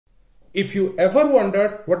If you ever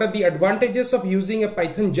wondered what are the advantages of using a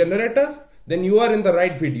Python generator, then you are in the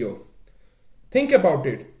right video. Think about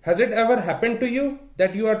it. Has it ever happened to you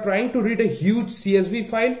that you are trying to read a huge CSV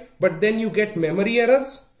file but then you get memory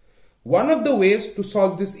errors? One of the ways to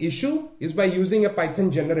solve this issue is by using a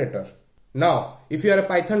Python generator. Now, if you are a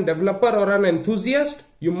Python developer or an enthusiast,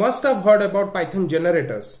 you must have heard about Python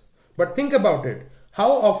generators. But think about it.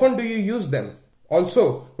 How often do you use them?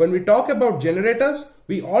 Also, when we talk about generators,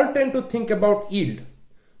 we all tend to think about yield.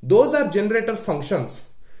 Those are generator functions.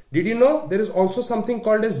 Did you know there is also something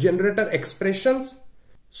called as generator expressions?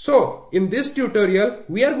 So, in this tutorial,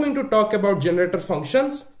 we are going to talk about generator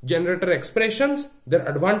functions, generator expressions, their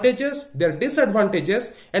advantages, their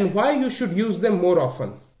disadvantages, and why you should use them more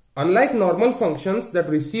often. Unlike normal functions that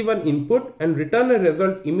receive an input and return a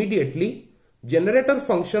result immediately, generator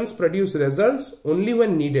functions produce results only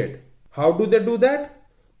when needed. How do they do that?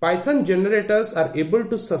 Python generators are able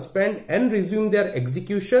to suspend and resume their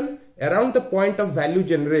execution around the point of value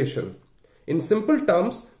generation. In simple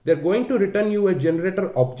terms, they're going to return you a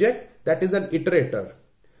generator object that is an iterator.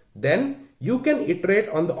 Then you can iterate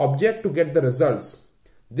on the object to get the results.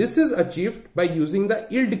 This is achieved by using the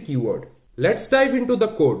yield keyword. Let's dive into the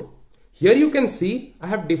code. Here you can see I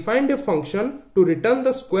have defined a function to return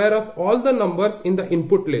the square of all the numbers in the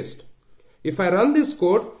input list. If I run this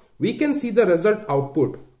code, we can see the result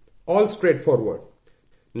output. All straightforward.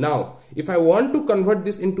 Now, if I want to convert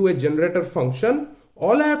this into a generator function,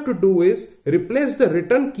 all I have to do is replace the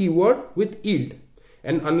return keyword with yield.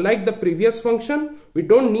 And unlike the previous function, we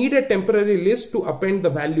don't need a temporary list to append the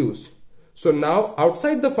values. So now,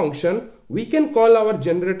 outside the function, we can call our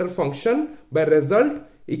generator function by result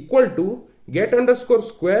equal to get underscore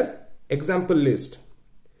square example list.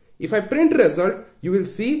 If I print result, you will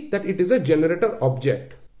see that it is a generator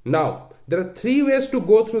object. Now, there are three ways to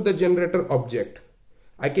go through the generator object.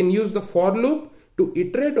 I can use the for loop to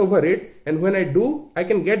iterate over it, and when I do, I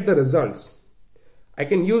can get the results. I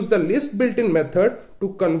can use the list built-in method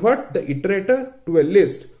to convert the iterator to a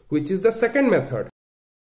list, which is the second method.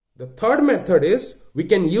 The third method is we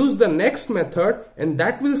can use the next method, and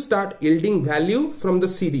that will start yielding value from the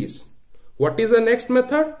series. What is the next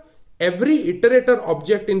method? Every iterator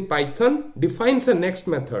object in Python defines a next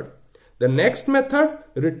method. The next method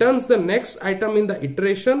returns the next item in the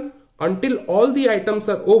iteration until all the items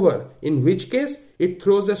are over, in which case it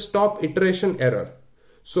throws a stop iteration error.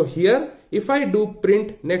 So here, if I do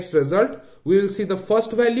print next result, we will see the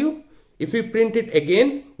first value. If we print it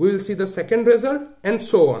again, we will see the second result, and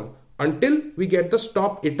so on until we get the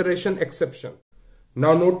stop iteration exception.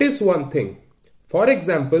 Now notice one thing. For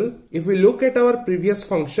example, if we look at our previous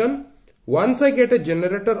function, once I get a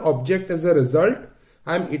generator object as a result,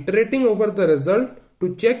 I am iterating over the result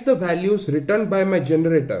to check the values returned by my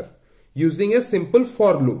generator using a simple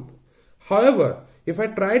for loop. However, if I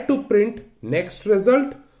try to print next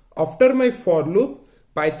result after my for loop,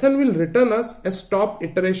 Python will return us a stop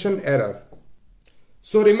iteration error.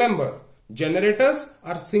 So remember, generators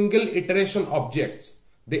are single iteration objects.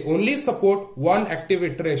 They only support one active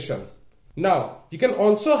iteration. Now, you can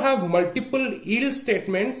also have multiple yield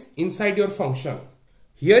statements inside your function.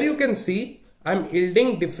 Here you can see I'm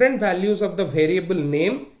yielding different values of the variable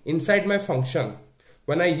name inside my function.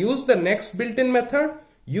 When I use the next built-in method,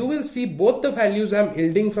 you will see both the values I'm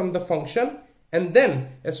yielding from the function, and then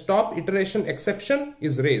a stop iteration exception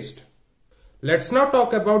is raised. Let's now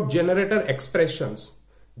talk about generator expressions.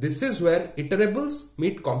 This is where iterables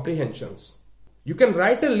meet comprehensions. You can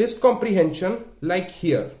write a list comprehension like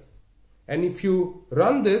here. And if you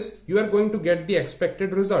run this, you are going to get the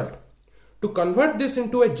expected result. To convert this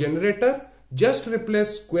into a generator, just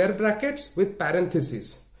replace square brackets with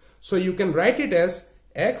parentheses. So you can write it as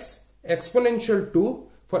x exponential 2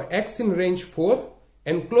 for x in range 4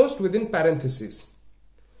 enclosed within parentheses.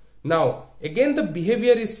 Now, again the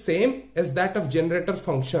behavior is same as that of generator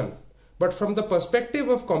function. But from the perspective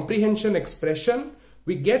of comprehension expression,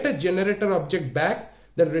 we get a generator object back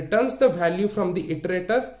that returns the value from the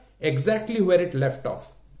iterator exactly where it left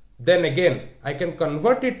off. Then again, I can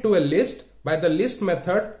convert it to a list by the list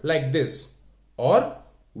method like this. Or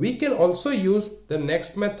we can also use the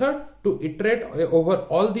next method to iterate over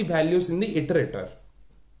all the values in the iterator.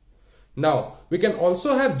 Now, we can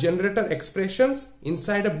also have generator expressions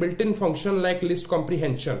inside a built-in function like list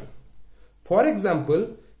comprehension. For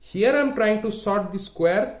example, here I am trying to sort the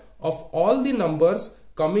square of all the numbers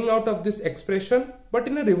coming out of this expression, but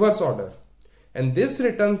in a reverse order. And this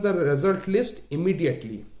returns the result list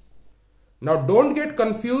immediately. Now don't get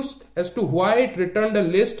confused as to why it returned a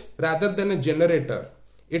list rather than a generator.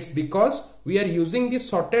 It's because we are using the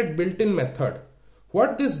sorted built-in method.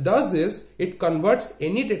 What this does is it converts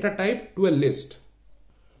any data type to a list.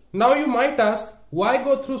 Now you might ask, why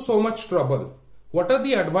go through so much trouble? What are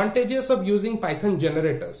the advantages of using Python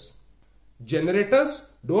generators? Generators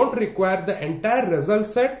don't require the entire result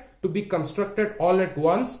set to be constructed all at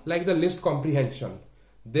once like the list comprehension.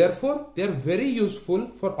 Therefore, they are very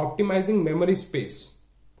useful for optimizing memory space.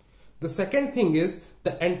 The second thing is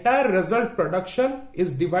the entire result production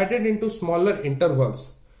is divided into smaller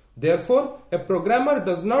intervals. Therefore, a programmer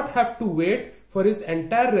does not have to wait for his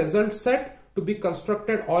entire result set to be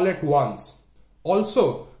constructed all at once.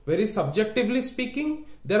 Also, very subjectively speaking,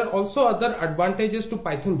 there are also other advantages to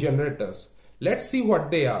Python generators. Let's see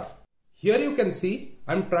what they are. Here you can see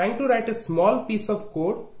I'm trying to write a small piece of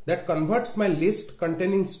code that converts my list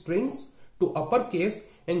containing strings to uppercase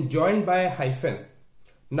and joined by a hyphen.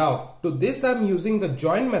 Now, to this I'm using the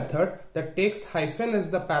join method that takes hyphen as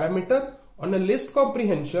the parameter on a list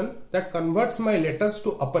comprehension that converts my letters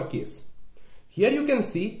to uppercase. Here you can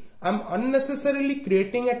see I'm unnecessarily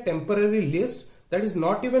creating a temporary list that is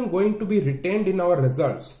not even going to be retained in our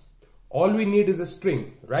results. All we need is a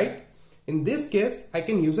string, right? In this case, I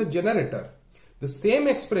can use a generator. The same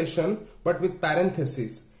expression but with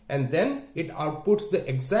parentheses, and then it outputs the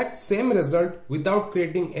exact same result without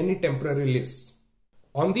creating any temporary lists.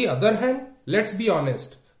 On the other hand, let's be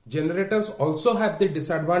honest, generators also have the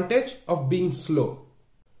disadvantage of being slow.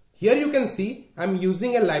 Here you can see I'm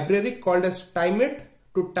using a library called as timeIt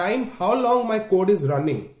to time how long my code is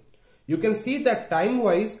running. You can see that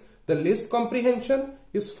time-wise, the list comprehension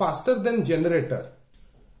is faster than generator.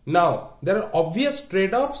 Now, there are obvious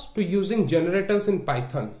trade-offs to using generators in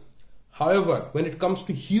Python. However, when it comes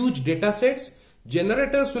to huge data sets,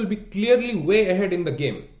 generators will be clearly way ahead in the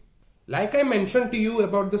game. Like I mentioned to you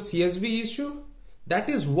about the CSV issue, that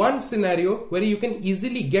is one scenario where you can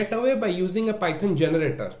easily get away by using a Python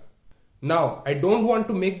generator. Now, I don't want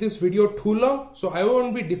to make this video too long, so I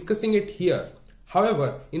won't be discussing it here.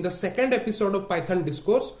 However, in the second episode of Python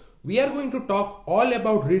Discourse, we are going to talk all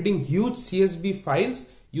about reading huge CSV files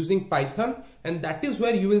using Python, and that is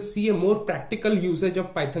where you will see a more practical usage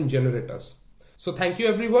of Python generators. So thank you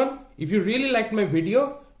everyone. If you really liked my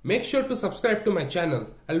video, make sure to subscribe to my channel.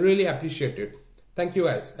 I'll really appreciate it. Thank you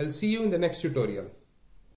guys. I'll see you in the next tutorial.